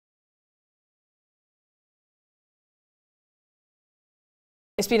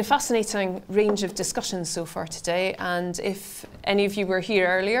It's been a fascinating range of discussions so far today, and if any of you were here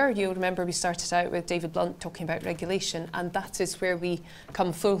earlier, you'll remember we started out with David Blunt talking about regulation, and that is where we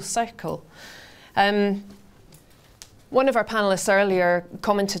come full circle. One of our panellists earlier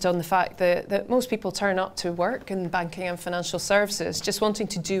commented on the fact that most people turn up to work in banking and financial services just wanting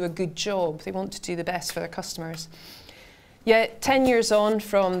to do a good job. They want to do the best for their customers. Yet 10 years on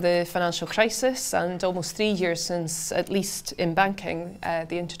from the financial crisis and almost 3 years since, at least in banking,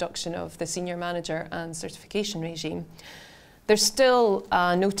 the introduction of the senior manager and certification regime, there's still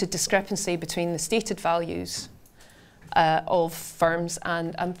a noted discrepancy between the stated values of firms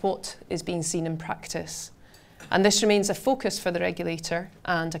and what is being seen in practice. And this remains a focus for the regulator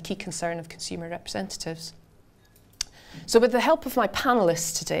and a key concern of consumer representatives. So with the help of my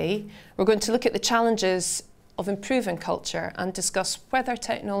panellists today, we're going to look at the challenges of improving culture and discuss whether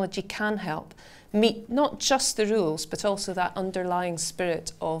technology can help meet not just the rules, but also that underlying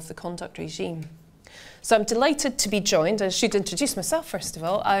spirit of the conduct regime. So I'm delighted to be joined. I should introduce myself first of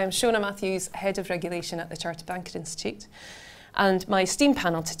all. I am Shona Matthews, Head of Regulation at the Chartered Banker Institute. And my esteemed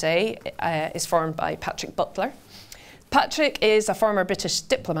panel today is formed by Patrick Butler. Patrick is a former British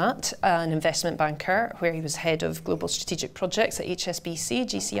diplomat, an investment banker, where he was Head of Global Strategic Projects at HSBC,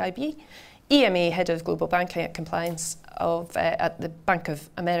 GCIB, EMA Head of Global Banking and Compliance at the Bank of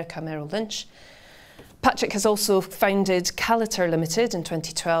America, Merrill Lynch. Patrick has also founded Calitor Limited in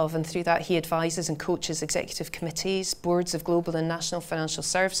 2012, and through that he advises and coaches executive committees, boards of global and national financial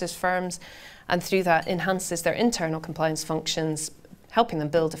services firms, and through that enhances their internal compliance functions, helping them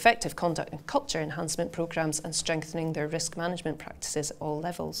build effective conduct and culture enhancement programs and strengthening their risk management practices at all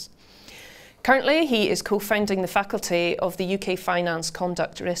levels. Currently, he is co-founding the faculty of the UK Finance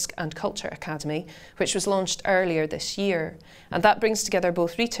Conduct, Risk and Culture Academy, which was launched earlier this year. And that brings together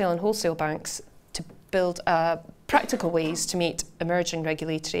both retail and wholesale banks to build practical ways to meet emerging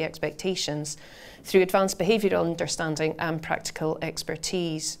regulatory expectations through advanced behavioural understanding and practical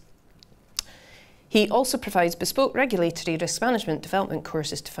expertise. He also provides bespoke regulatory risk management development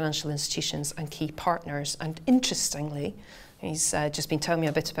courses to financial institutions and key partners. And interestingly, he's just been telling me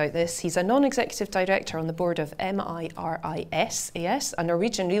a bit about this. He's a non-executive director on the board of MIRIS AS, a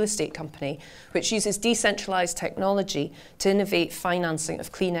Norwegian real estate company which uses decentralised technology to innovate financing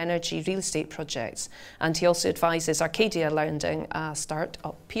of clean energy real estate projects. And he also advises Arcadia Lending, a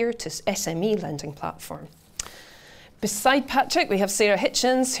start-up peer-to-SME lending platform. Beside Patrick, we have Sarah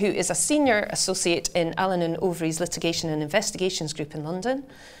Hitchens, who is a senior associate in Allen & Overy's Litigation and Investigations Group in London.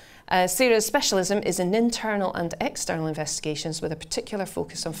 Sarah's specialism is in internal and external investigations with a particular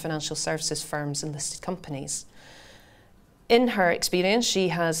focus on financial services firms and listed companies. In her experience, she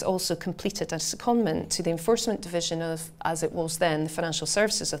has also completed a secondment to the Enforcement Division of, as it was then, the Financial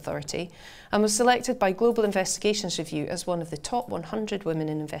Services Authority, and was selected by Global Investigations Review as one of the top 100 women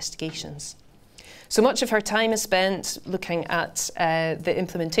in investigations. So much of her time is spent looking at the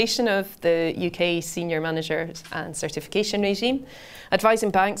implementation of the UK Senior Manager and Certification regime, advising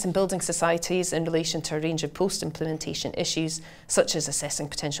banks and building societies in relation to a range of post-implementation issues, such as assessing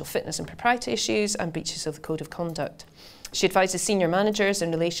potential fitness and propriety issues and breaches of the Code of Conduct. She advises senior managers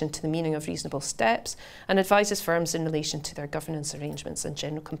in relation to the meaning of reasonable steps and advises firms in relation to their governance arrangements and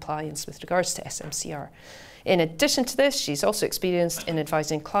general compliance with regards to SMCR. In addition to this, she's also experienced in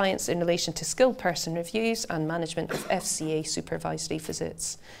advising clients in relation to skilled person reviews and management of FCA supervisory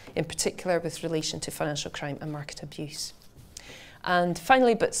visits, in particular with relation to financial crime and market abuse. And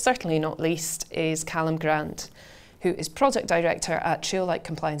finally, but certainly not least, is Callum Grant, who is Project Director at Traillight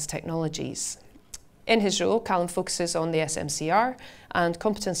Compliance Technologies. In his role, Callum focuses on the SMCR and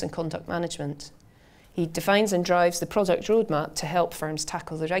competence and conduct management. He defines and drives the product roadmap to help firms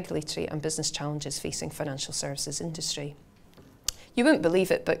tackle the regulatory and business challenges facing financial services industry. You wouldn't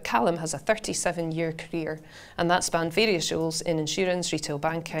believe it, but Callum has a 37-year career, and that spanned various roles in insurance, retail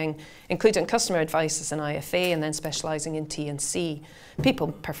banking, including customer advice as an IFA and then specialising in T&C,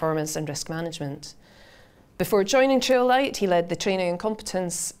 people performance and risk management. Before joining Traillight, he led the training and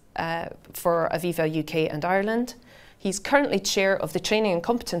competence for Aviva UK and Ireland. He's currently chair of the Training and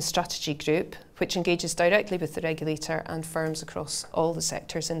Competence Strategy Group, which engages directly with the regulator and firms across all the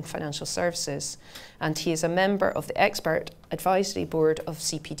sectors in financial services. And he is a member of the Expert Advisory Board of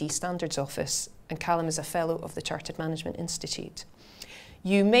CPD Standards Office, and Callum is a fellow of the Chartered Management Institute.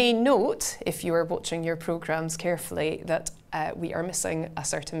 You may note, if you are watching your programmes carefully, that we are missing a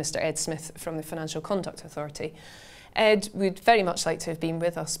certain Mr. Ed Smith from the Financial Conduct Authority. Ed would very much like to have been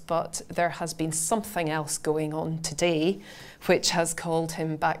with us, but there has been something else going on today which has called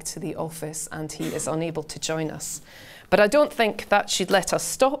him back to the office and he is unable to join us. But I don't think that should let us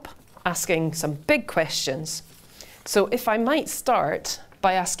stop asking some big questions. So if I might start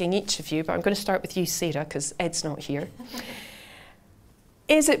by asking each of you, but I'm going to start with you, Sarah, because Ed's not here.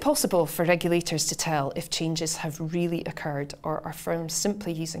 Is it possible for regulators to tell if changes have really occurred, or are firms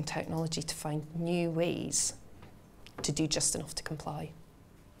simply using technology to find new ways to do just enough to comply?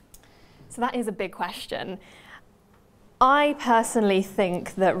 So that is a big question. I personally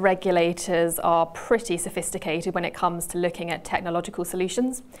think that regulators are pretty sophisticated when it comes to looking at technological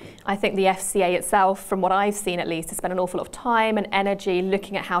solutions. I think the FCA itself, from what I've seen at least, has spent an awful lot of time and energy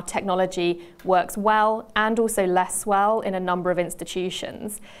looking at how technology works well and also less well in a number of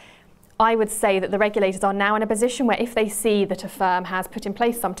institutions. I would say that the regulators are now in a position where if they see that a firm has put in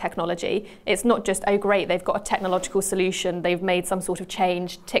place some technology, it's not just, oh great, they've got a technological solution, they've made some sort of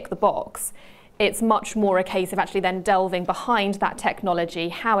change, tick the box. It's much more a case of actually then delving behind that technology,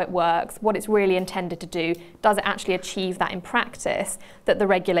 how it works, what it's really intended to do, does it actually achieve that in practice, that the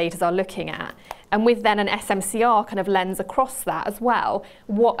regulators are looking at. And with then an SMCR kind of lens across that as well,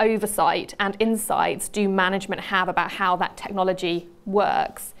 what oversight and insights do management have about how that technology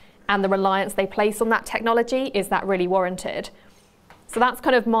works, and the reliance they place on that technology, is that really warranted? So that's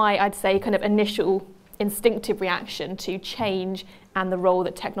kind of my, I'd say, kind of initial instinctive reaction to change and the role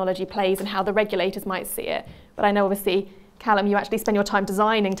that technology plays and how the regulators might see it. But I know obviously, Callum, you actually spend your time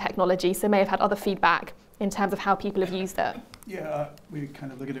designing technology, so may have had other feedback in terms of how people have used it. Yeah, we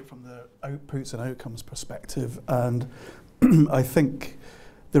kind of look at it from the outputs and outcomes perspective, and I think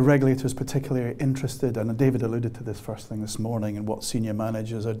the regulators particularly interested, and David alluded to this first thing this morning, and what senior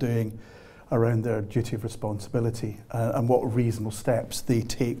managers are doing around their duty of responsibility and what reasonable steps they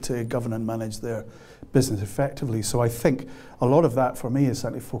take to govern and manage their business effectively. So I think a lot of that for me is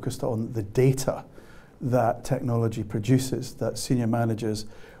certainly focused on the data that technology produces, that senior managers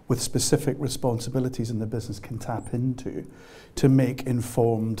with specific responsibilities in the business can tap into to make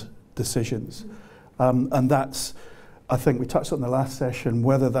informed decisions. And that's, I think we touched on in the last session,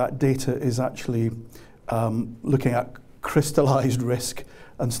 whether that data is actually looking at crystallized risk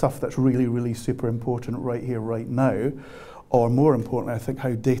and stuff that's really, really super important right here, right now, or more importantly, I think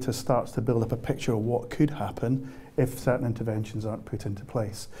how data starts to build up a picture of what could happen if certain interventions aren't put into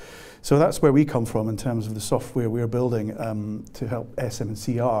place. So that's where we come from in terms of the software we're building to help SM and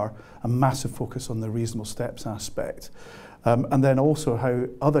CR, a massive focus on the reasonable steps aspect. And then also how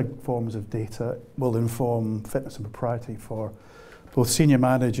other forms of data will inform fitness and propriety for both senior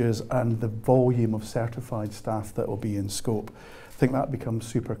managers and the volume of certified staff that will be in scope. I think that becomes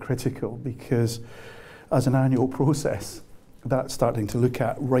super critical because as an annual process, that's starting to look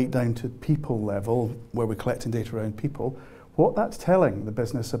at right down to people level, where we're collecting data around people, what that's telling the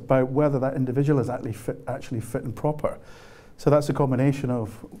business about whether that individual is actually fit and proper. So that's a combination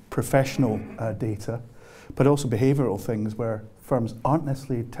of professional data, but also behavioural things where firms aren't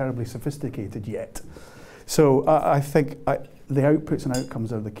necessarily terribly sophisticated yet. So I think the outputs and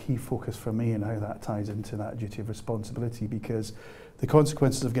outcomes are the key focus for me and how that ties into that duty of responsibility, because the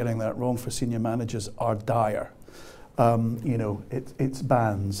consequences of getting that wrong for senior managers are dire. You know, it's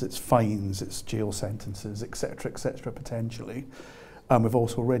bans, it's fines, it's jail sentences, etc., potentially. We've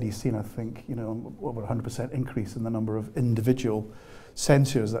also already seen, I think, you know, over 100% increase in the number of individual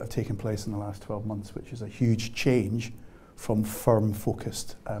censures that have taken place in the last 12 months, which is a huge change from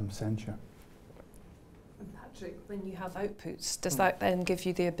firm-focused censure. Patrick, when you have outputs, does that then give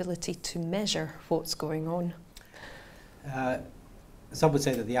you the ability to measure what's going on? Some would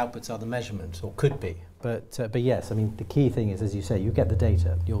say that the outputs are the measurement, or could be. But yes, I mean, the key thing is, as you say, you get the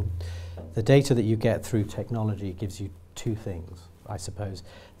data. The data that you get through technology gives you two things, I suppose.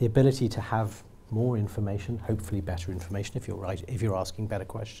 The ability to have more information, hopefully better information if you're asking better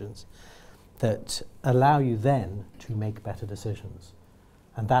questions, that allow you then to make better decisions.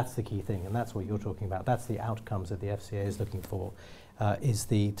 And that's the key thing, and that's what you're talking about. That's the outcomes that the FCA is looking for, is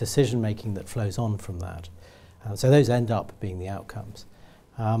the decision-making that flows on from that. So those end up being the outcomes.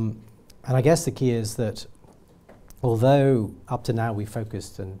 And I guess the key is that although up to now we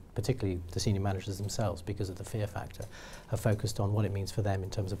focused, and particularly the senior managers themselves, because of the fear factor, have focused on what it means for them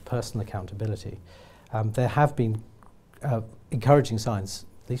in terms of personal accountability, there have been encouraging signs,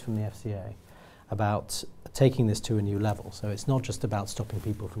 at least from the FCA, about taking this to a new level. So it's not just about stopping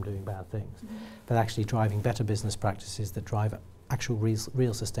people from doing bad things, but actually driving better business practices that drive actual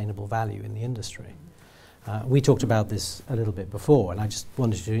real sustainable value in the industry. We talked about this a little bit before, and I just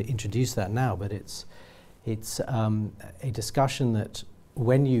wanted to introduce that now, but it's a discussion that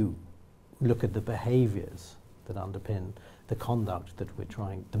when you look at the behaviours that underpin the conduct that we're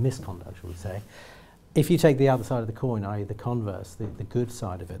trying, the misconduct, shall we say, if you take the other side of the coin, i.e. the converse, the good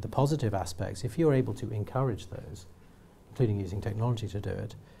side of it, the positive aspects, if you're able to encourage those, including using technology to do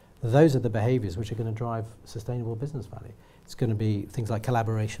it, those are the behaviours which are going to drive sustainable business value. It's going to be things like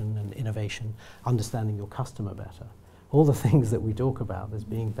collaboration and innovation, understanding your customer better, all the things that we talk about as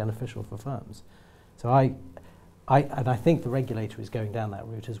being beneficial for firms. So I think the regulator is going down that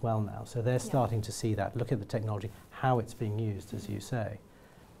route as well now. So they're starting to see that, look at the technology, how it's being used, as you say.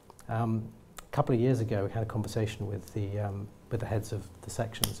 A couple of years ago, we had a conversation with the heads of the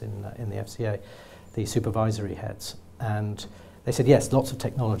sections in the FCA, the supervisory heads, and they said, yes, lots of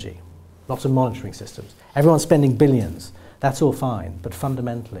technology, lots of monitoring systems. Everyone's spending billions. That's all fine, but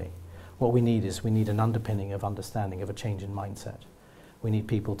fundamentally, what we need an underpinning of understanding of a change in mindset. We need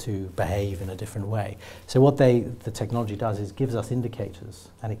people to behave in a different way. So what the technology does is gives us indicators,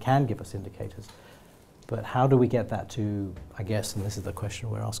 and it can give us indicators, but how do we get that to, I guess, and this is the question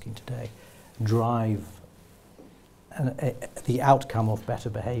we're asking today, drive the outcome of better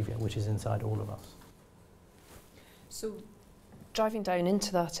behaviour, which is inside all of us? So, driving down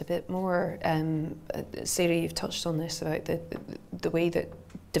into that a bit more, Sarah, you've touched on this about the way that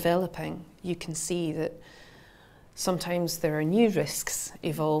developing, you can see that sometimes there are new risks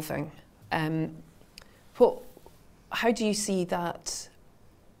evolving. How do you see that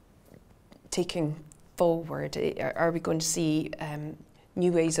taking forward? Are we going to see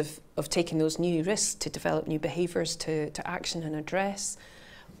new ways of taking those new risks to develop new behaviours to action and address?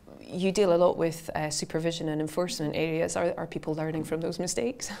 You deal a lot with supervision and enforcement areas. Are people learning from those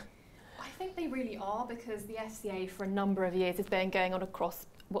mistakes? I think they really are, because the FCA for a number of years has been going on across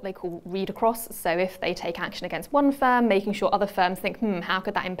what they call read across. So if they take action against one firm, making sure other firms think, how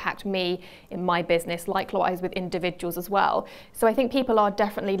could that impact me in my business? Likewise with individuals as well. So I think people are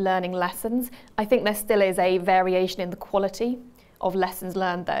definitely learning lessons. I think there still is a variation in the quality of lessons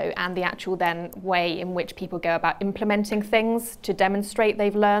learned though, and the actual then way in which people go about implementing things to demonstrate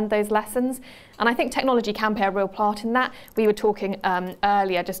they've learned those lessons. And I think technology can play a real part in that. We were talking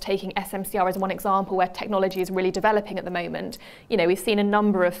earlier, just taking SMCR as one example where technology is really developing at the moment. You know, we've seen a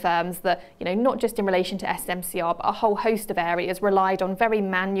number of firms that, you know, not just in relation to SMCR, but a whole host of areas relied on very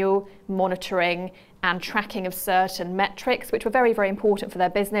manual monitoring and tracking of certain metrics, which were very, very important for their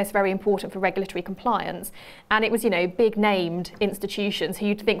business, very important for regulatory compliance. And it was, you know, big named institutions who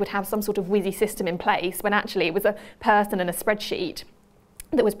you'd think would have some sort of whizzy system in place, when actually it was a person and a spreadsheet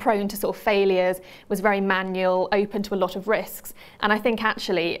that was prone to sort of failures, was very manual, open to a lot of risks. And I think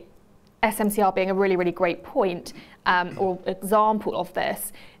actually SMCR being a really, really great point or example of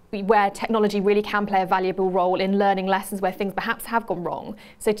this, where technology really can play a valuable role in learning lessons where things perhaps have gone wrong.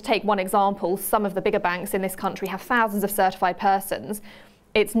 So to take one example, some of the bigger banks in this country have thousands of certified persons.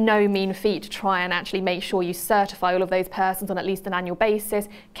 It's no mean feat to try and actually make sure you certify all of those persons on at least an annual basis,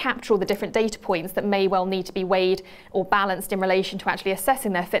 capture all the different data points that may well need to be weighed or balanced in relation to actually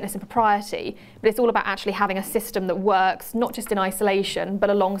assessing their fitness and propriety. But it's all about actually having a system that works, not just in isolation, but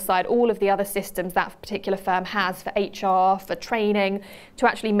alongside all of the other systems that particular firm has for HR, for training, to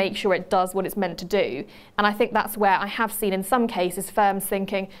actually make sure it does what it's meant to do. And I think that's where I have seen in some cases firms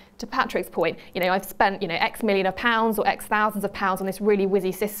thinking, to Patrick's point, you know, I've spent, you know, X million of pounds or X thousands of pounds on this really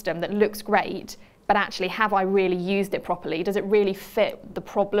whizzy system that looks great, but actually have I really used it properly? Does it really fit the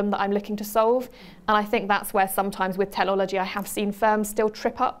problem that I'm looking to solve? And I think that's where sometimes with technology I have seen firms still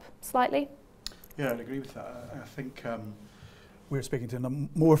trip up slightly. Yeah, I'd agree with that. I think we're speaking to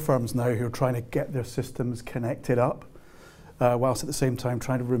more firms now who are trying to get their systems connected up, whilst at the same time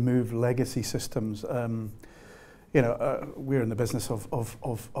trying to remove legacy systems. You know, we're in the business of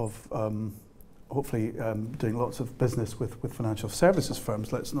hopefully doing lots of business with financial services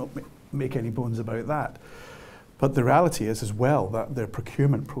firms. Let's not make any bones about that. But the reality is as well that their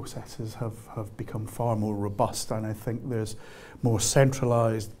procurement processes have become far more robust, and I think there's more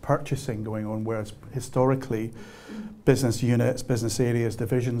centralised purchasing going on, whereas historically business units, business areas,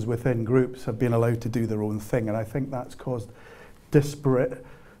 divisions within groups have been allowed to do their own thing, and I think that's caused disparate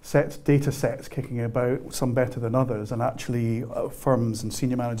data sets kicking about, some better than others, and actually firms and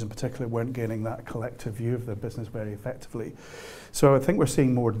senior managers in particular weren't getting that collective view of their business very effectively. So I think we're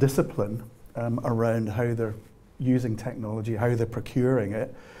seeing more discipline around how they're using technology, how they're procuring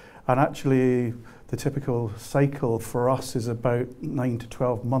it, and actually the typical cycle for us is about 9 to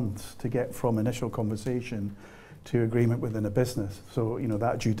 12 months to get from initial conversation to agreement within a business. So, you know,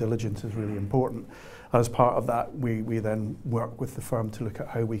 that due diligence is really important. As part of that, we then work with the firm to look at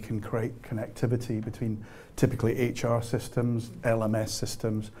how we can create connectivity between typically HR systems, LMS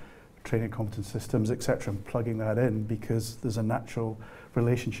systems, training competence systems, etc., and plugging that in because there's a natural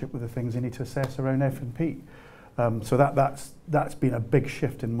relationship with the things you need to assess around F&P. So that's been a big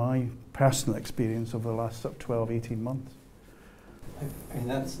shift in my personal experience over the last 12, 18 months. And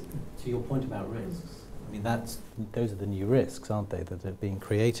that's to your point about risks. I mean, those are the new risks, aren't they, that are being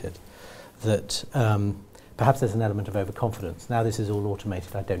created, that perhaps there's an element of overconfidence. Now this is all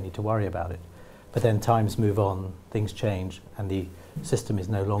automated, I don't need to worry about it. But then times move on, things change, and the system is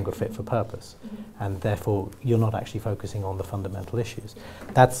no longer fit for purpose. And therefore, you're not actually focusing on the fundamental issues.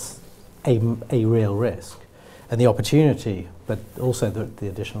 That's a real risk. And the opportunity, but also the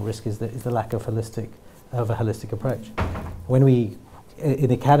additional risk, is the lack of a holistic approach. When we, in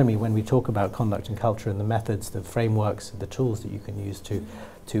the academy, when we talk about conduct and culture and the methods, the frameworks, the tools that you can use to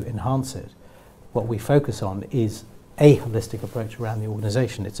enhance it, what we focus on is a holistic approach around the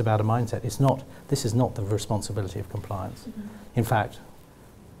organisation. It's about a mindset. This is not the responsibility of compliance. In fact,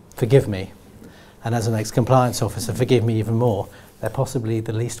 forgive me, and as an ex-compliance officer, forgive me even more, they're possibly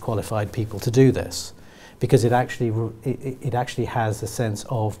the least qualified people to do this, because it actually has a sense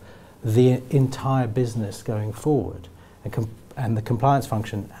of the entire business going forward, and the compliance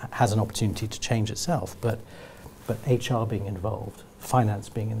function has an opportunity to change itself, but HR being involved, finance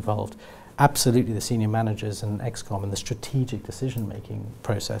being involved, absolutely the senior managers and ExCom and the strategic decision-making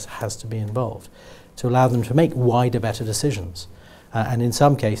process has to be involved to allow them to make wider, better decisions. And in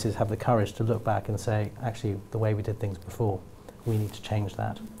some cases have the courage to look back and say, actually, the way we did things before, we need to change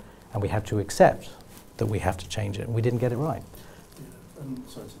that. And we have to accept that we have to change it, and we didn't get it right. Yeah,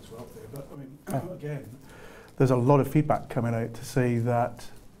 sorry to interrupt there, but I mean, again, there's a lot of feedback coming out to say that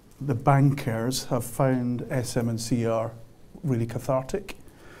the bankers have found SM and CR really cathartic,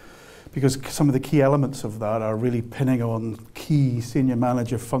 because some of the key elements of that are really pinning on key senior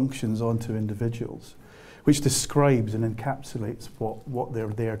manager functions onto individuals, which describes and encapsulates what they're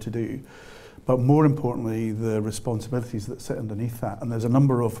there to do. But more importantly, the responsibilities that sit underneath that. And there's a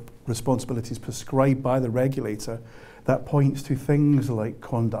number of responsibilities prescribed by the regulator that points to things like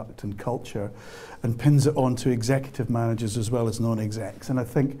conduct and culture and pins it onto executive managers as well as non-execs. And I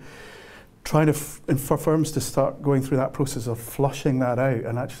think trying for firms to start going through that process of flushing that out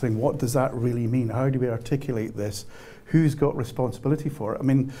and actually saying, what does that really mean? How do we articulate this? Who's got responsibility for it? I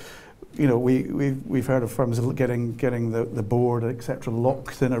mean, you know, we've heard of firms getting the board, etc.,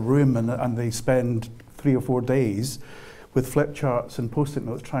 locked in a room and they spend 3 or 4 days with flip charts and post-it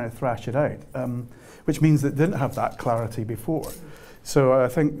notes trying to thrash it out, which means that they didn't have that clarity before. So I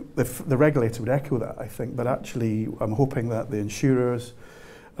think the regulator would echo that, I think, but actually I'm hoping that the insurers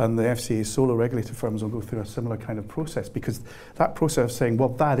and the FCA solo regulated firms will go through a similar kind of process, because that process of saying, well,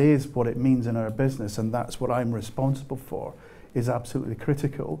 that is what it means in our business and that's what I'm responsible for, is absolutely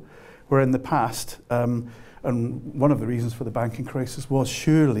critical. Where in the past, and one of the reasons for the banking crisis was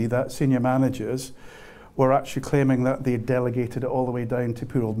surely that senior managers were actually claiming that they delegated it all the way down to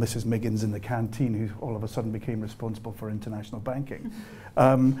poor old Mrs. Miggins in the canteen, who all of a sudden became responsible for international banking.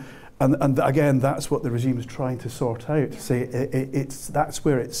 And again, that's what the regime is trying to sort out, to say that's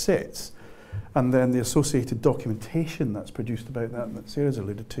where it sits. And then the associated documentation that's produced about that Sarah's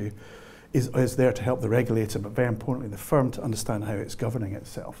alluded to, is there to help the regulator, but very importantly the firm, to understand how it's governing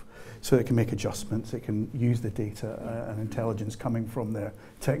itself, so it can make adjustments, it can use the data and intelligence coming from their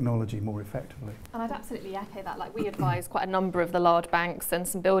technology more effectively. And I'd absolutely echo that. Like, we advise quite a number of the large banks and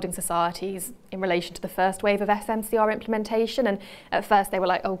some building societies in relation to the first wave of SMCR implementation, and at first they were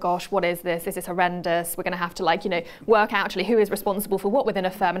like, oh gosh, what is this? This is horrendous. We're going to have to, like, you know, work out actually who is responsible for what within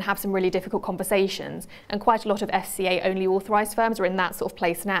a firm and have some really difficult conversations. And quite a lot of FCA only authorised firms are in that sort of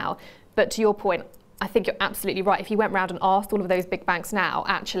place now. But to your point, I think you're absolutely right. If you went round and asked all of those big banks now,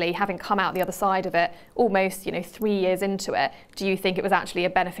 actually having come out the other side of it, almost 3 years into it, do you think it was actually a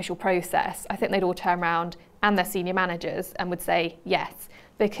beneficial process? I think they'd all turn around, and their senior managers, and would say yes.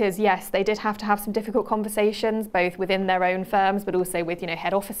 Because yes, they did have to have some difficult conversations, both within their own firms, but also with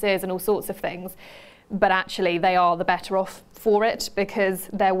head offices and all sorts of things. But actually they are the better off for it, because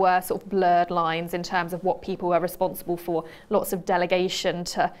there were sort of blurred lines in terms of what people were responsible for, lots of delegation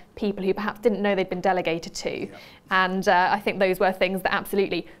to people who perhaps didn't know they'd been delegated to. Yeah. And I think those were things that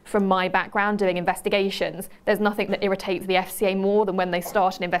absolutely, from my background doing investigations, there's nothing that irritates the FCA more than when they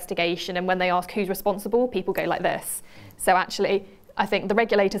start an investigation and when they ask who's responsible, people go like this. So actually, I think the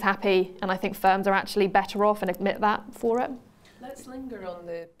regulator's happy, and I think firms are actually better off and admit that for it. Let's linger on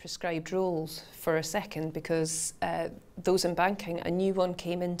the prescribed roles for a second, because those in banking, a new one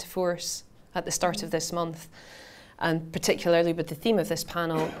came into force at the start of this month, and particularly with the theme of this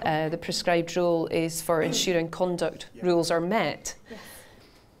panel, the prescribed role is for ensuring conduct rules are met. Yes.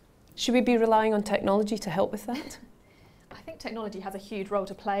 Should we be relying on technology to help with that? I think technology has a huge role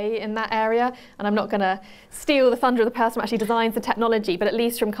to play in that area, and I'm not going to steal the thunder of the person who actually designs the technology, but at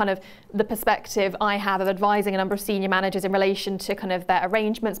least from kind of the perspective I have of advising a number of senior managers in relation to kind of their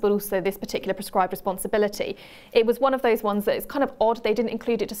arrangements, but also this particular prescribed responsibility, it was one of those ones that is kind of odd they didn't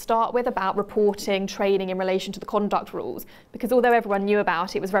include it to start with about reporting, training in relation to the conduct rules, because although everyone knew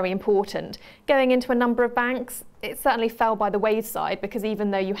about it, it was very important. Going into a number of banks, it certainly fell by the wayside, because even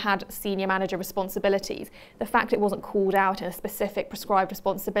though you had senior manager responsibilities, the fact it wasn't called out in a specific prescribed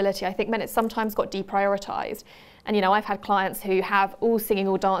responsibility, I think meant it sometimes got deprioritised. And you know, I've had clients who have all singing,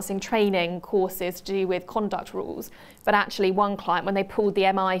 all dancing training courses to do with conduct rules, but actually one client, when they pulled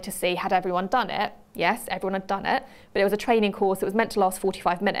the MI to see had everyone done it, yes, everyone had done it, but it was a training course that was meant to last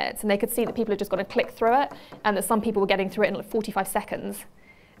 45 minutes, and they could see that people had just got to click through it, and that some people were getting through it in like 45 seconds.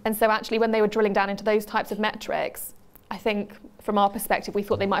 And so actually when they were drilling down into those types of metrics, I think from our perspective, we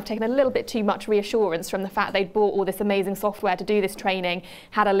thought they might have taken a little bit too much reassurance from the fact they'd bought all this amazing software to do this training,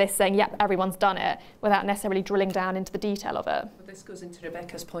 had a list saying, yep, everyone's done it, without necessarily drilling down into the detail of it. Well, this goes into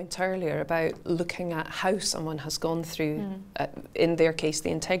Rebecca's point earlier about looking at how someone has gone through, in their case, the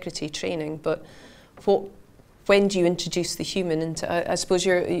integrity training, but when do you introduce the human into? I suppose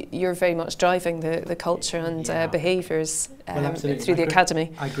you're very much driving the culture and behaviours through the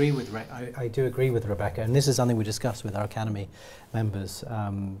academy. I agree with I do agree with Rebecca, and this is something we discuss with our academy members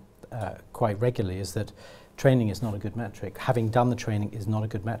quite regularly. Is that training is not a good metric. Having done the training is not a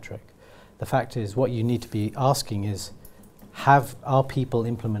good metric. The fact is, what you need to be asking is, are people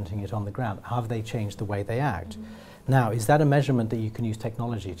implementing it on the ground? Have they changed the way they act? Now, is that a measurement that you can use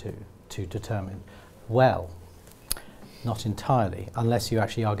technology to determine? Well, not entirely, unless you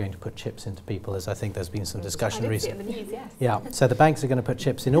actually are going to put chips into people, as I think there's been some discussion recently. In the news, yes. Yeah, so the banks are going to put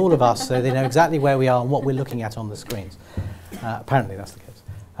chips in all of us so they know exactly where we are and what we're looking at on the screens. Apparently that's the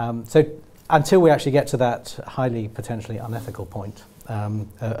case. So until we actually get to that highly potentially unethical point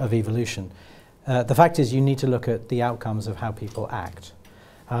of evolution, the fact is you need to look at the outcomes of how people act.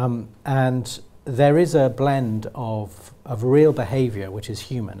 And there is a blend of real behaviour which is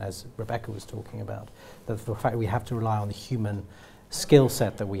human, as Rebecca was talking about. The fact we have to rely on the human skill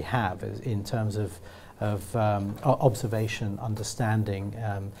set that we have in terms of observation, understanding,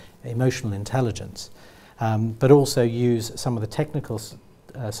 emotional intelligence, but also use some of the technical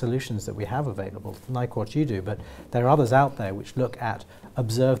solutions that we have available, like what you do. But there are others out there which look at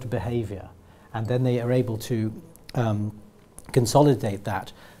observed behaviour, and then they are able to consolidate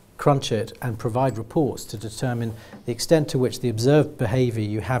that, crunch it, and provide reports to determine the extent to which the observed behaviour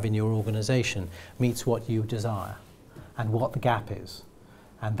you have in your organisation meets what you desire and what the gap is.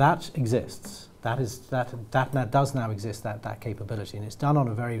 And that exists. That does now exist, that capability, and it's done on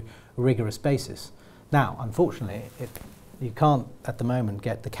a very rigorous basis. Now, unfortunately, you can't at the moment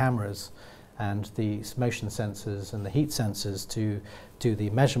get the cameras and the motion sensors and the heat sensors to do the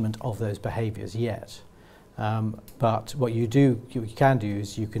measurement of those behaviours yet. But what you can do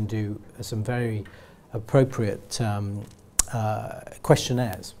is you can do some very appropriate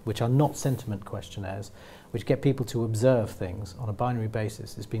questionnaires, which are not sentiment questionnaires, which get people to observe things on a binary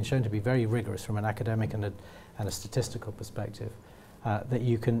basis. It's been shown to be very rigorous from an academic and a statistical perspective, that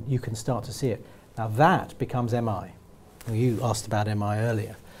you can start to see it. Now that becomes MI. You asked about MI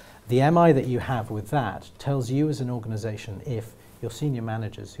earlier. The MI that you have with that tells you as an organisation if your senior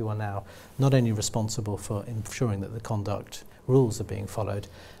managers, who are now not only responsible for ensuring that the conduct rules are being followed,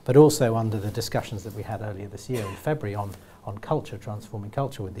 but also under the discussions that we had earlier this year in February on culture, transforming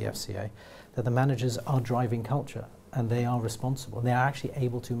culture with the FCA, that the managers are driving culture and they are responsible and they are actually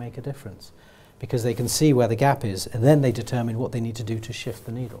able to make a difference because they can see where the gap is and then they determine what they need to do to shift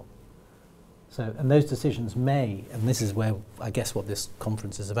the needle. So, and those decisions may, and this is where I guess what this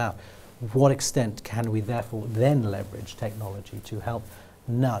conference is about, what extent can we therefore then leverage technology to help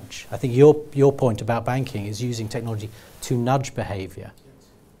nudge? I think your point about banking is using technology to nudge behaviour.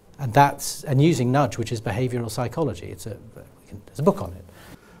 Yes. And using nudge, which is behavioural psychology. There's a book on it.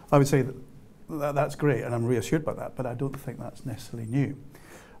 I would say that's great, and I'm reassured by that, but I don't think that's necessarily new.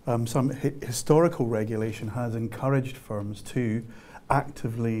 Some historical regulation has encouraged firms to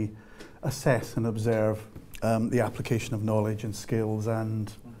actively assess and observe the application of knowledge and skills,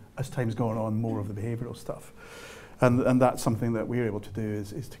 and as time's gone on, more of the behavioural stuff. And that's something that we're able to do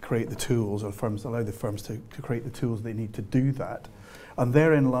is to create the tools, or allow the firms to create the tools they need to do that. And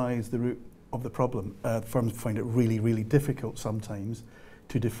therein lies the root of the problem. Firms find it really, really difficult sometimes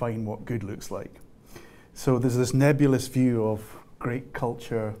to define what good looks like. So there's this nebulous view of great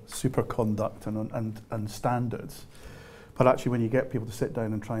culture, super conduct and standards. But actually when you get people to sit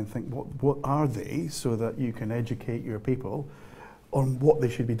down and try and think what are they, so that you can educate your people on what they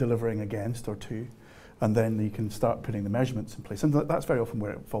should be delivering against or to, And then you can start putting the measurements in place. And that's very often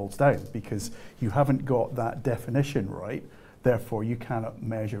where it falls down, because you haven't got that definition right, therefore you cannot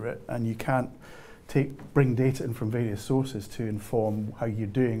measure it, and you can't bring data in from various sources to inform how you're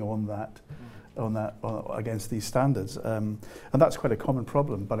doing on that, against these standards. And that's quite a common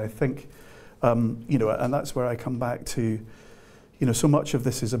problem, but I think, you know, and that's where I come back to, you know, so much of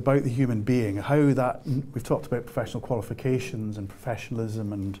this is about the human being, how that, we've talked about professional qualifications and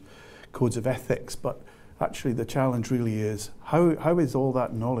professionalism and codes of ethics, but actually the challenge really is how is all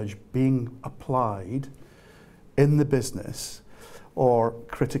that knowledge being applied in the business or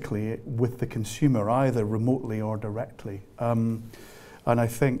critically with the consumer, either remotely or directly. And I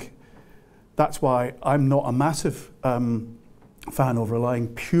think that's why I'm not a massive fan of relying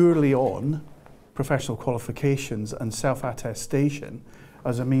purely on professional qualifications and self-attestation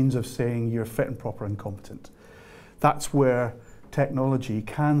as a means of saying you're fit and proper and competent. That's where technology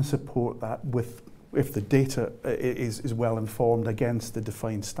can support that with, if the data is well informed against the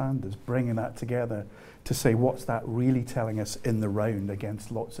defined standards, bringing that together to say what's that really telling us in the round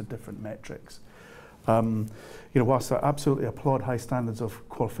against lots of different metrics. You know, whilst I absolutely applaud high standards of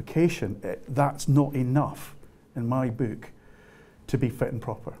qualification, that's not enough in my book to be fit and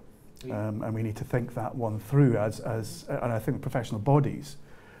proper. And we need to think that one through and I think professional bodies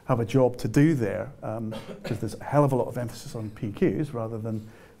have a job to do there, because there's a hell of a lot of emphasis on PQs rather than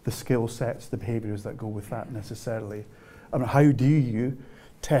the skill sets, the behaviours that go with that necessarily. I mean, how do you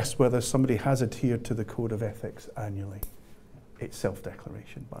test whether somebody has adhered to the code of ethics annually? It's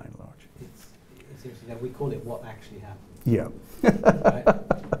self-declaration by and large. It's interesting that we call it what actually happens. Yeah. Right?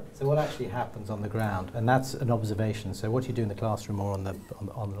 So what actually happens on the ground, and that's an observation. So what you do in the classroom or on the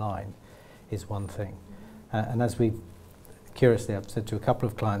online is one thing. And as we curiously, I've said to a couple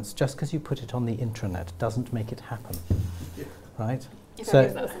of clients, just because you put it on the intranet doesn't make it happen, right? If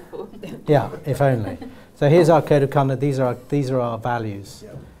only that simple. Yeah, if only. So here's our code of conduct. These are our values.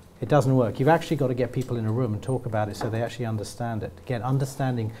 Yeah. It doesn't work. You've actually got to get people in a room and talk about it so they actually understand it. Again,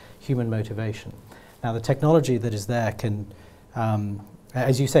 understanding human motivation. Now, the technology that is there can,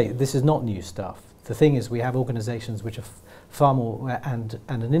 as you say, this is not new stuff. The thing is, we have organisations which are far more, and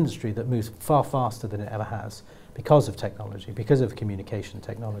an industry that moves far faster than it ever has because of technology, because of communication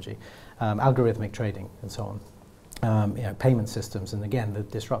technology, algorithmic trading, and so on. You know, payment systems, and again, the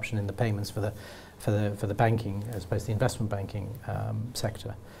disruption in the payments for the banking, as opposed to the investment banking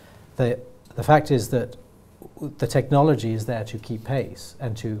sector. The fact is that the technology is there to keep pace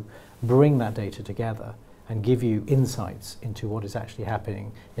and to bring that data together and give you insights into what is actually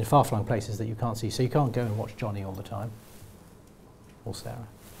happening in far-flung places that you can't see. So you can't go and watch Johnny all the time, or Sarah,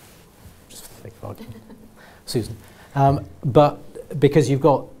 just for the sake of argument, Susan. But because you've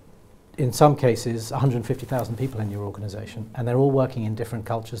got, in some cases, 150,000 people in your organisation, and they're all working in different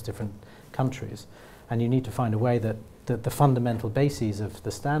cultures, different countries, and you need to find a way that the fundamental bases of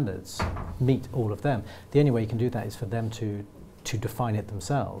the standards meet all of them. The only way you can do that is for them to define it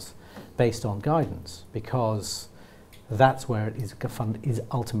themselves based on guidance, because that's where it is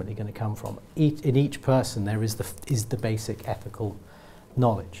ultimately going to come from. In each person there is the basic ethical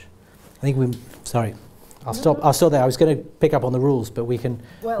knowledge. I think I'll stop there. I was going to pick up on the rules, but we can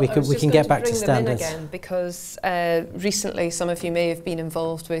get back to standards again, because recently some of you may have been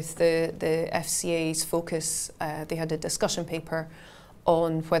involved with the FCA's focus. They had a discussion paper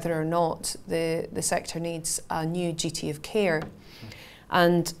on whether or not the sector needs a new duty of care,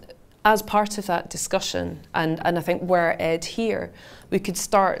 and as part of that discussion, and I think we're Ed here, we could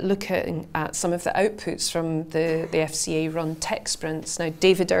start looking at some of the outputs from the FCA-run tech sprints. Now,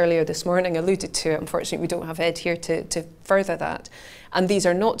 David earlier this morning alluded to it. Unfortunately, we don't have Ed here to further that. And these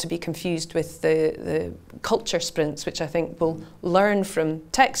are not to be confused with the culture sprints, which I think will learn from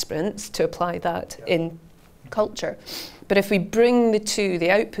tech sprints to apply that in culture. But if we bring the two, the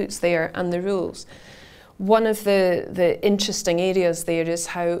outputs there and the rules, one of the interesting areas there is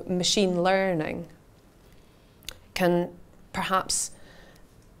how machine learning can perhaps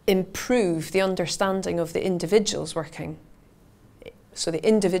improve the understanding of the individuals working. So the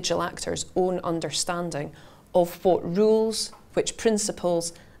individual actor's own understanding of what rules, which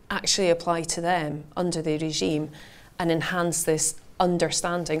principles actually apply to them under the regime, and enhance this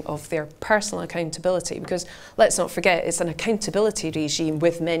understanding of their personal accountability. Because let's not forget, it's an accountability regime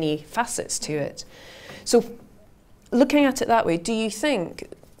with many facets to it. So looking at it that way, do you think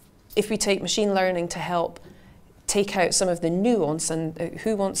if we take machine learning to help take out some of the nuance, and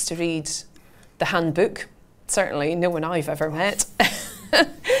who wants to read the handbook? Certainly no one I've ever met.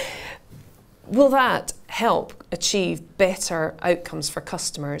 Will that help achieve better outcomes for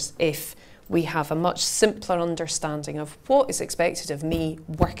customers if we have a much simpler understanding of what is expected of me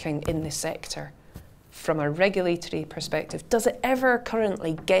working in this sector? from a regulatory perspective, does it ever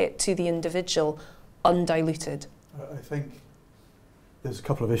currently get to the individual undiluted? I think there's a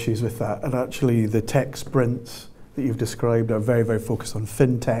couple of issues with that, and actually the tech sprints that you've described are very, very focused on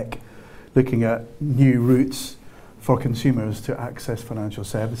fintech, looking at new routes for consumers to access financial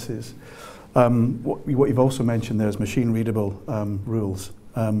services. What you've also mentioned there is machine-readable rules.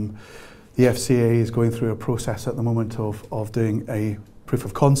 The FCA is going through a process at the moment of doing a proof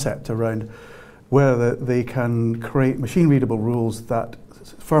of concept around whether they can create machine-readable rules that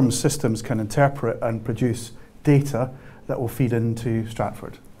firms' systems can interpret and produce data that will feed into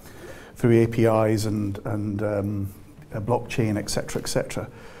Stratford through APIs and a blockchain, etc., etc.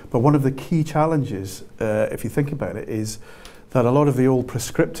 But one of the key challenges, if you think about it, is that a lot of the old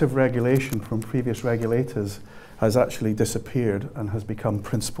prescriptive regulation from previous regulators has actually disappeared and has become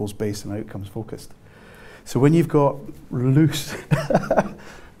principles-based and outcomes-focused. So when you've got loose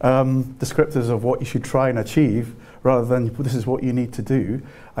descriptors of what you should try and achieve, rather than this is what you need to do,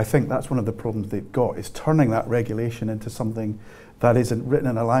 I think that's one of the problems they've got, is turning that regulation into something that isn't written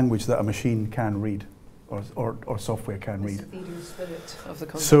in a language that a machine can read or software can read. It's the feeding spirit of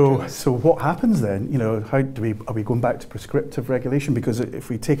the So concept. so what happens then? You know, how do we, are we going back to prescriptive regulation? Because if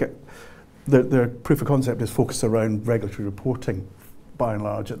we take it, the proof of concept is focused around regulatory reporting by and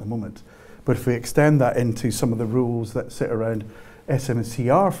large at the moment. But if we extend that into some of the rules that sit around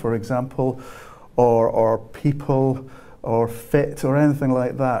SMCR, for example, or people or fit or anything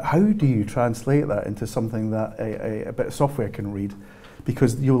like that, how do you translate that into something that a bit of software can read?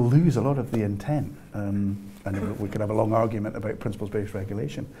 Because you'll lose a lot of the intent. And we could have a long argument about principles-based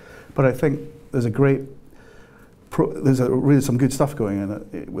regulation. But I think there's really some good stuff going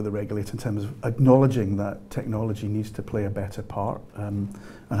on with the regulator in terms of acknowledging that technology needs to play a better part and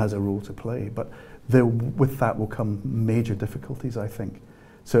has a role to play. But with that will come major difficulties, I think.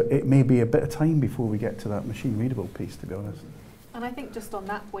 So it may be a bit of time before we get to that machine-readable piece, to be honest. And I think just on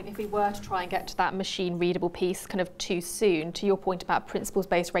that point, if we were to try and get to that machine-readable piece kind of too soon, to your point about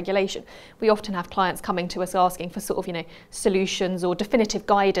principles-based regulation, we often have clients coming to us asking for sort of, you know, solutions or definitive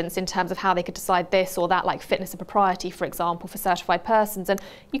guidance in terms of how they could decide this or that, like fitness and propriety, for example, for certified persons. And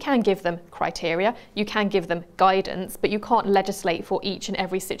you can give them criteria, you can give them guidance, but you can't legislate for each and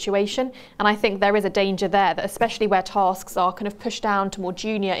every situation. And I think there is a danger there that, especially where tasks are kind of pushed down to more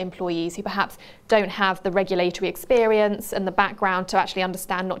junior employees who perhaps don't have the regulatory experience and the background to actually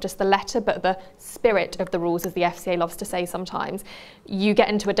understand not just the letter but the spirit of the rules, as the FCA loves to say sometimes, you get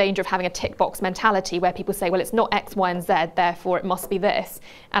into a danger of having a tick box mentality where people say, well, it's not X, Y and Z, therefore it must be this.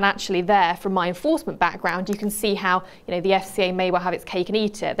 And actually there, from my enforcement background, you can see how, you know, the FCA may well have its cake and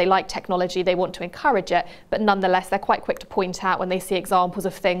eat it. They like technology, they want to encourage it, but nonetheless they're quite quick to point out when they see examples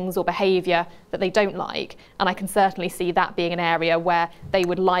of things or behaviour that they don't like. And I can certainly see that being an area where they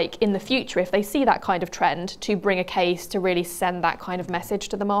would like in the future, if they see that kind of trend, to bring a case to really send that kind of message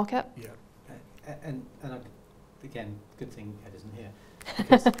to the market. Yeah. And again, good thing Ed isn't here.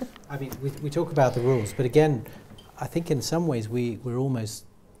 Because, I mean, we talk about the rules, but again, I think in some ways we're almost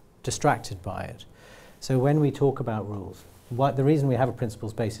distracted by it. So when we talk about rules, the reason we have a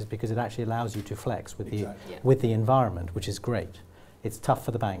principles base is because it actually allows you to flex with the environment, which is great. It's tough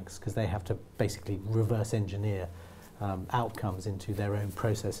for the banks because they have to basically reverse engineer outcomes into their own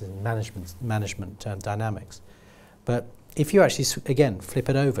processes and management dynamics. But if you actually, again, flip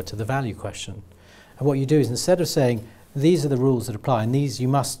it over to the value question, and what you do is instead of saying, these are the rules that apply and these you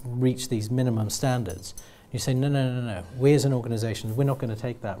must reach these minimum standards, you say, no. We as an organisation, we're not going to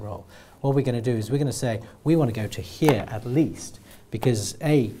take that role. What we're going to do is we're going to say, we want to go to here at least, because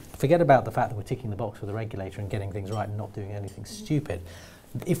forget about the fact that we're ticking the box with the regulator and getting things right and not doing anything stupid.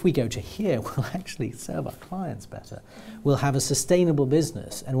 If we go to here, we'll actually serve our clients better. We'll have a sustainable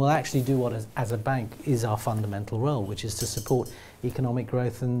business, and we'll actually do what, as a bank, is our fundamental role, which is to support economic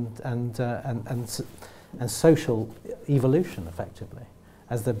growth and social evolution, effectively,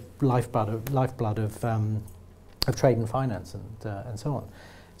 as the lifeblood of trade and finance and so on.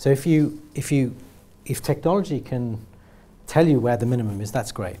 So if technology can tell you where the minimum is,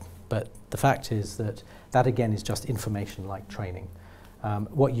 that's great. But the fact is that again is just information like training.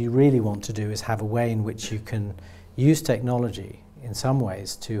 What you really want to do is have a way in which you can use technology in some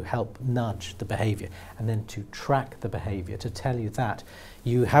ways to help nudge the behaviour and then to track the behaviour, to tell you that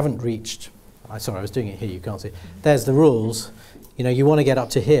you haven't reached, sorry, I was doing it here, you can't see, there's the rules, you know, you want to get up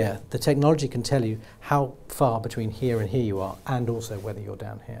to here. The technology can tell you how far between here and here you are, and also whether you're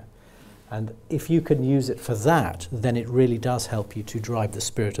down here. And if you can use it for that, then it really does help you to drive the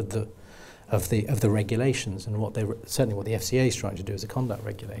spirit of the regulations and certainly what the FCA is trying to do as a conduct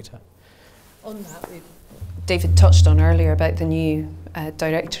regulator. On that, David touched on earlier about the new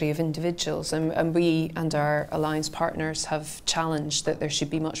directory of individuals, and we and our alliance partners have challenged that there should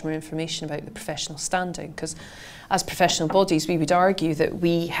be much more information about the professional standing, because as professional bodies we would argue that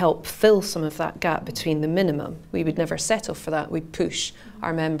we help fill some of that gap between the minimum. We would never settle for that. We'd push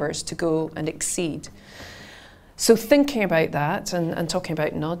our members to go and exceed. So thinking about that and talking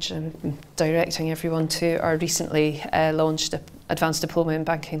about nudge and directing everyone to our recently launched Advanced Diploma in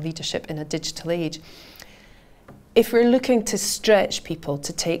Banking Leadership in a Digital Age, if we're looking to stretch people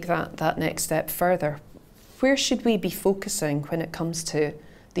to take that next step further, where should we be focusing when it comes to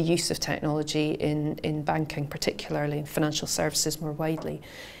the use of technology in banking, particularly in financial services more widely?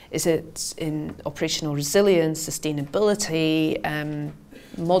 Is it in operational resilience, sustainability,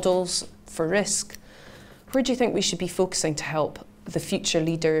 models for risk? Where do you think we should be focusing to help the future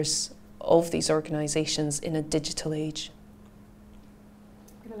leaders of these organisations in a digital age?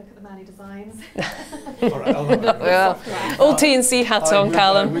 I'm going to look at the Manny designs. All right, I'll have a Well, old T&C hat on,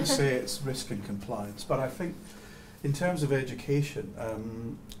 Callum. I would say it's risk and compliance, but I think in terms of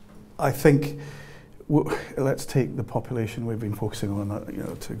education, I think let's take the population we've been focusing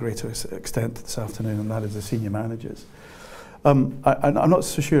on, to a greater extent this afternoon, and that is the senior managers. I'm not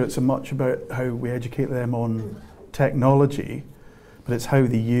so sure it's so much about how we educate them on technology, but it's how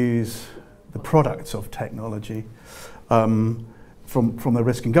they use the products of technology from the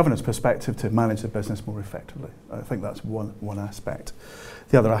risk and governance perspective to manage the business more effectively. I think that's one aspect.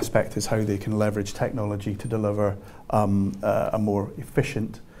 The other aspect is how they can leverage technology to deliver a more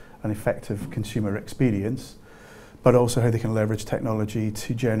efficient and effective consumer experience, but also how they can leverage technology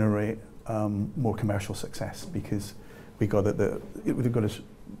to generate more commercial success, because we've got to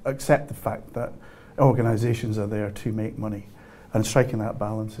accept the fact that organisations are there to make money, and striking that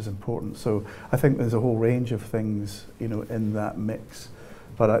balance is important. So I think there's a whole range of things, in that mix.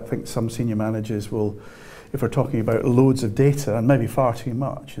 But I think some senior managers will, if we're talking about loads of data and maybe far too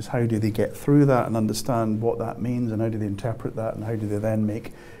much, is how do they get through that and understand what that means, and how do they interpret that, and how do they then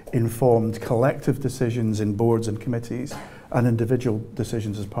make informed collective decisions in boards and committees and individual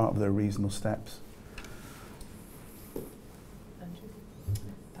decisions as part of their reasonable steps.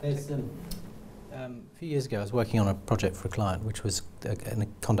 A few years ago, I was working on a project for a client, which was in a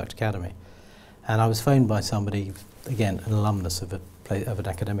conduct academy, and I was phoned by somebody, again, an alumnus of an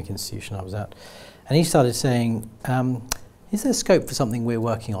academic institution I was at, and he started saying, is there scope for something we're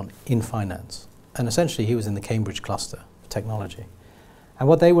working on in finance? And essentially he was in the Cambridge cluster of technology, and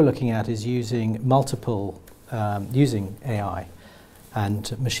what they were looking at is using using AI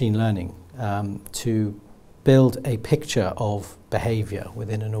and machine learning to build a picture of behaviour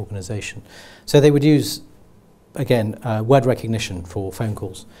within an organisation. So they would use, again, word recognition for phone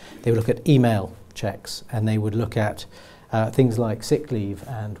calls. They would look at email checks, and they would look at things like sick leave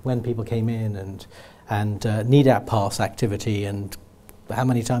and when people came in, and need app pass activity, and how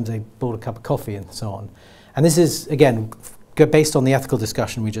many times they bought a cup of coffee, and so on. And this is, again, based on the ethical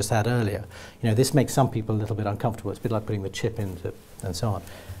discussion we just had earlier. This makes some people a little bit uncomfortable. It's a bit like putting the chip into, and so on.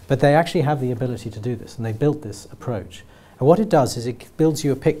 But they actually have the ability to do this, and they built this approach. And what it does is it builds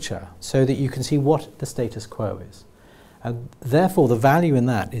you a picture so that you can see what the status quo is. And therefore, the value in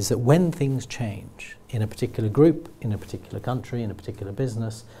that is that when things change in a particular group, in a particular country, in a particular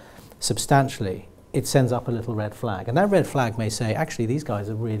business, substantially, it sends up a little red flag. And that red flag may say, actually, these guys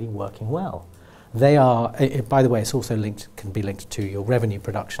are really working well. They are, by the way, it's also can be linked to your revenue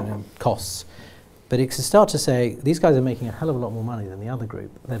production and costs. But it can start to say, these guys are making a hell of a lot more money than the other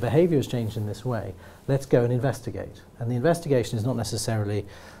group. Their behaviour has changed in this way. Let's go and investigate. And the investigation is not necessarily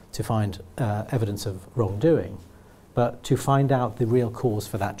to find evidence of wrongdoing, but to find out the real cause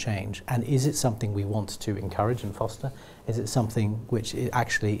for that change. And is it something we want to encourage and foster? Is it something which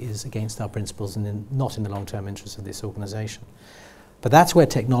actually is against our principles and not in the long-term interest of this organisation? But that's where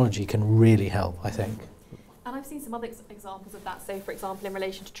technology can really help, I think. And I've seen some other examples of that. So, for example, in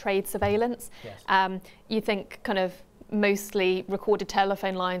relation to trade surveillance, yes. You think kind of mostly recorded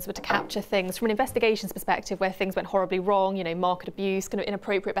telephone lines were to capture things from an investigations perspective where things went horribly wrong, market abuse, kind of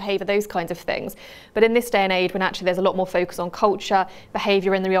inappropriate behaviour, those kinds of things. But in this day and age, when actually there's a lot more focus on culture,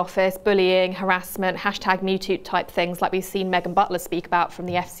 behaviour in the office, bullying, harassment, #MeToo type things, like we've seen Megan Butler speak about from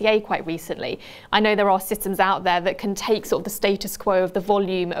the FCA quite recently. I know there are systems out there that can take sort of the status quo of the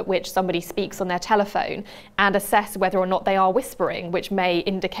volume at which somebody speaks on their telephone and assess whether or not they are whispering, which may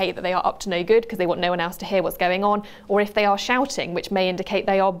indicate that they are up to no good because they want no one else to hear what's going on, or if they are shouting, which may indicate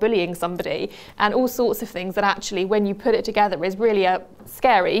they are bullying somebody, and all sorts of things that actually, when you put it together, is really a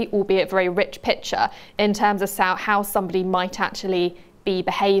scary, albeit very rich picture in terms of how somebody might actually be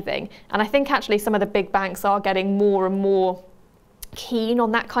behaving. And I think actually some of the big banks are getting more and more keen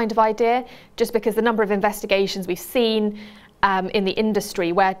on that kind of idea, just because the number of investigations we've seen in the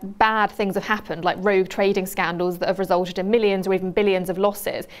industry where bad things have happened, like rogue trading scandals that have resulted in millions or even billions of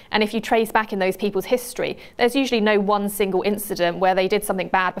losses. And if you trace back in those people's history, there's usually no one single incident where they did something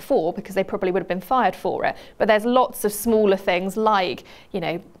bad before, because they probably would have been fired for it. But there's lots of smaller things like,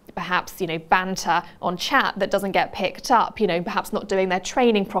 perhaps, banter on chat that doesn't get picked up, perhaps not doing their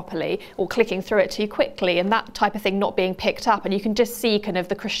training properly or clicking through it too quickly, and that type of thing not being picked up. And you can just see kind of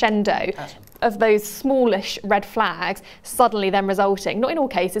the crescendo of those smallish red flags suddenly then resulting, not in all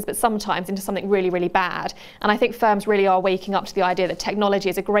cases, but sometimes into something really, really bad. And I think firms really are waking up to the idea that technology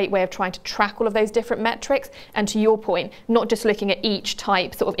is a great way of trying to track all of those different metrics. And to your point, not just looking at each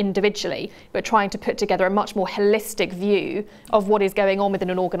type sort of individually, but trying to put together a much more holistic view of what is going on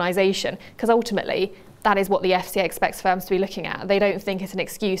within an organisation. Because ultimately, that is what the FCA expects firms to be looking at. They don't think it's an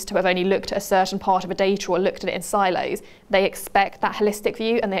excuse to have only looked at a certain part of a data or looked at it in silos. They expect that holistic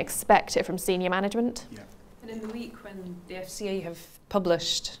view, and they expect it from senior management. Yeah. And in the week when the FCA have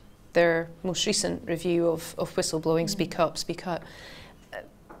published their most recent review of whistleblowing, Speak Up, Speak Out,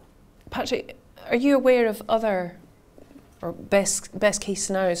 Patrick, are you aware of other or best case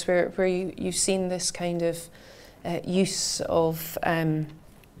scenarios where you've seen this kind of use of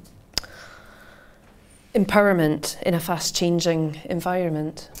empowerment in a fast-changing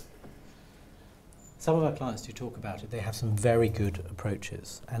environment? Some of our clients do talk about it. They have some very good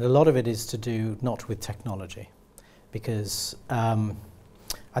approaches, and a lot of it is to do not with technology, because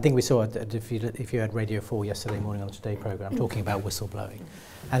I think we saw it if you had Radio 4 yesterday morning on the Today programme talking about whistleblowing,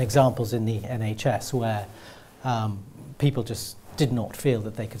 and examples in the NHS where people just did not feel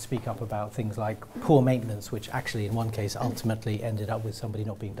that they could speak up about things like poor maintenance, which actually in one case ultimately ended up with somebody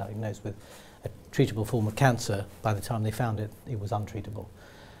not being diagnosed with a treatable form of cancer. By the time they found it, it was untreatable.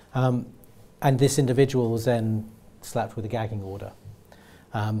 And this individual was then slapped with a gagging order,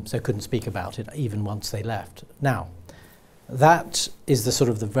 so couldn't speak about it even once they left. Now, that is the sort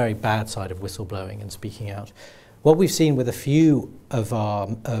of the very bad side of whistleblowing and speaking out. What we've seen with a few of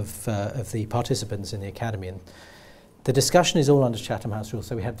the participants in the academy, and the discussion is all under Chatham House rules,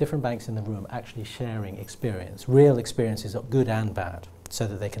 so we have different banks in the room actually sharing experience, real experiences, good and bad, so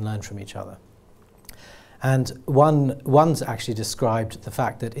that they can learn from each other. And one's actually described the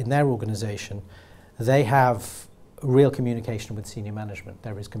fact that in their organisation they have real communication with senior management.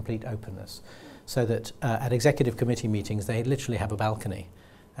 There is complete openness, so that at executive committee meetings they literally have a balcony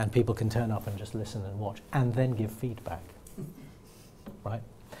and people can turn up and just listen and watch and then give feedback, right?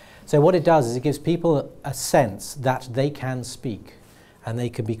 So what it does is it gives people a sense that they can speak and they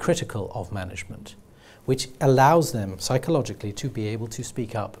can be critical of management, which allows them psychologically to be able to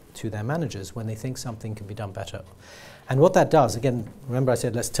speak up to their managers when they think something can be done better. And what that does, again, remember I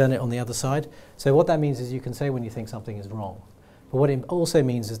said let's turn it on the other side. So what that means is you can say when you think something is wrong. But what it also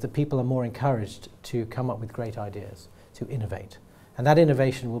means is that people are more encouraged to come up with great ideas, to innovate. And that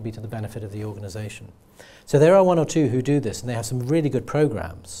innovation will be to the benefit of the organisation. So there are one or two who do this, and they have some really good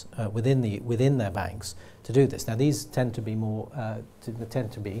programs within their banks to do this. Now these tend to be more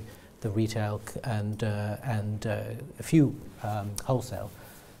the retail and a few wholesale,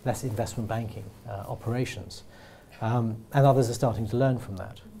 less investment banking operations, and others are starting to learn from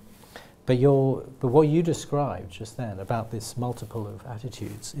that. But what you described just then about this multiple of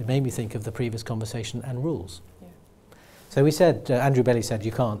attitudes, it made me think of the previous conversation and rules. Yeah. So we said, Andrew Bailey said,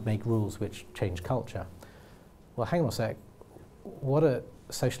 you can't make rules which change culture. Well, hang on a sec. What are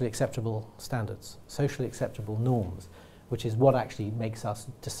socially acceptable standards, socially acceptable norms, which is what actually makes us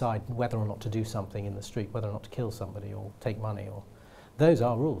decide whether or not to do something in the street, whether or not to kill somebody or take money, or those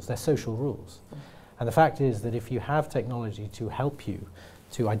are rules, they're social rules. And the fact is that if you have technology to help you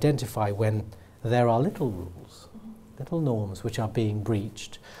to identify when there are little rules, little norms which are being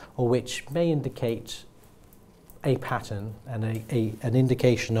breached, or which may indicate a pattern and an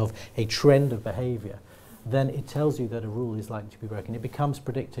indication of a trend of behaviour, then it tells you that a rule is likely to be broken. It becomes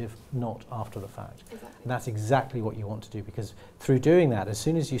predictive, not after the fact. Exactly. And that's exactly what you want to do, because through doing that, as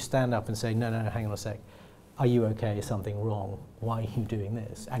soon as you stand up and say, no, hang on a sec, are you okay? Is something wrong? Why are you doing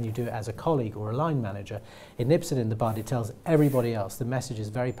this? And you do it as a colleague or a line manager, it nips it in the bud. It tells everybody else. The message is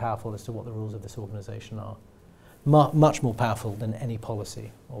very powerful as to what the rules of this organisation are. Much more powerful than any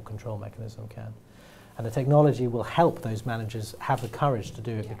policy or control mechanism can. And the technology will help those managers have the courage to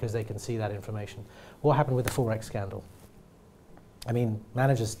do it because they can see that information. What happened with the Forex scandal? I mean,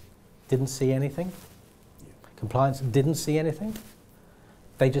 managers didn't see anything. Compliance didn't see anything.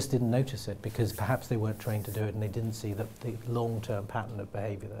 they just didn't notice it because perhaps they weren't trained to do it and they didn't see the long-term pattern of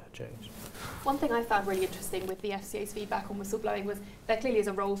behaviour that had changed. One thing I found really interesting with the FCA's feedback on whistleblowing was there clearly is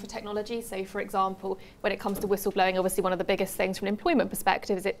a role for technology. So, for example, when it comes to whistleblowing, obviously one of the biggest things from an employment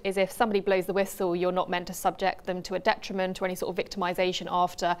perspective is if somebody blows the whistle, you're not meant to subject them to a detriment or any sort of victimisation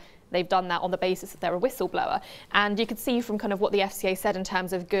after they've done that on the basis that they're a whistleblower. And you could see from kind of what the FCA said in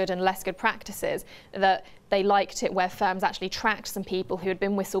terms of good and less good practices that they liked it where firms actually tracked some people who had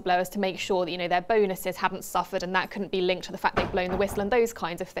been whistleblowers to make sure that, you know, their bonuses hadn't suffered and that couldn't be linked to the fact they'd blown the whistle and those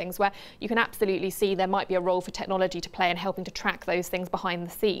kinds of things, where you can absolutely see there might be a role for technology to play in helping to track those things behind the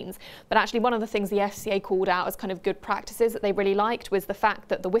scenes. But actually one of the things the FCA called out as kind of good practices that they really liked was the fact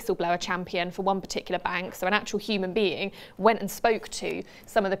that the whistleblower champion for one particular bank, so an actual human being, went and spoke to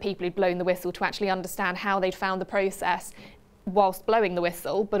some of the people who'd blown the whistle to actually understand how they'd found the process whilst blowing the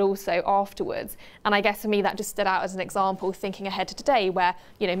whistle, but also afterwards. And I guess for me that just stood out as an example, thinking ahead to today where,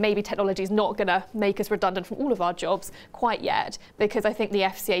 you know, maybe technology is not going to make us redundant from all of our jobs quite yet, because I think the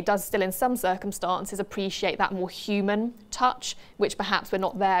FCA does still in some circumstances appreciate that more human touch, which perhaps we're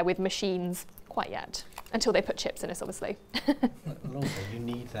not there with machines quite yet, until they put chips in us, obviously. And also you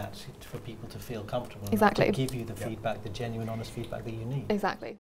need that for people to feel comfortable exactly. and to give you the feedback, the genuine, honest feedback that you need. Exactly.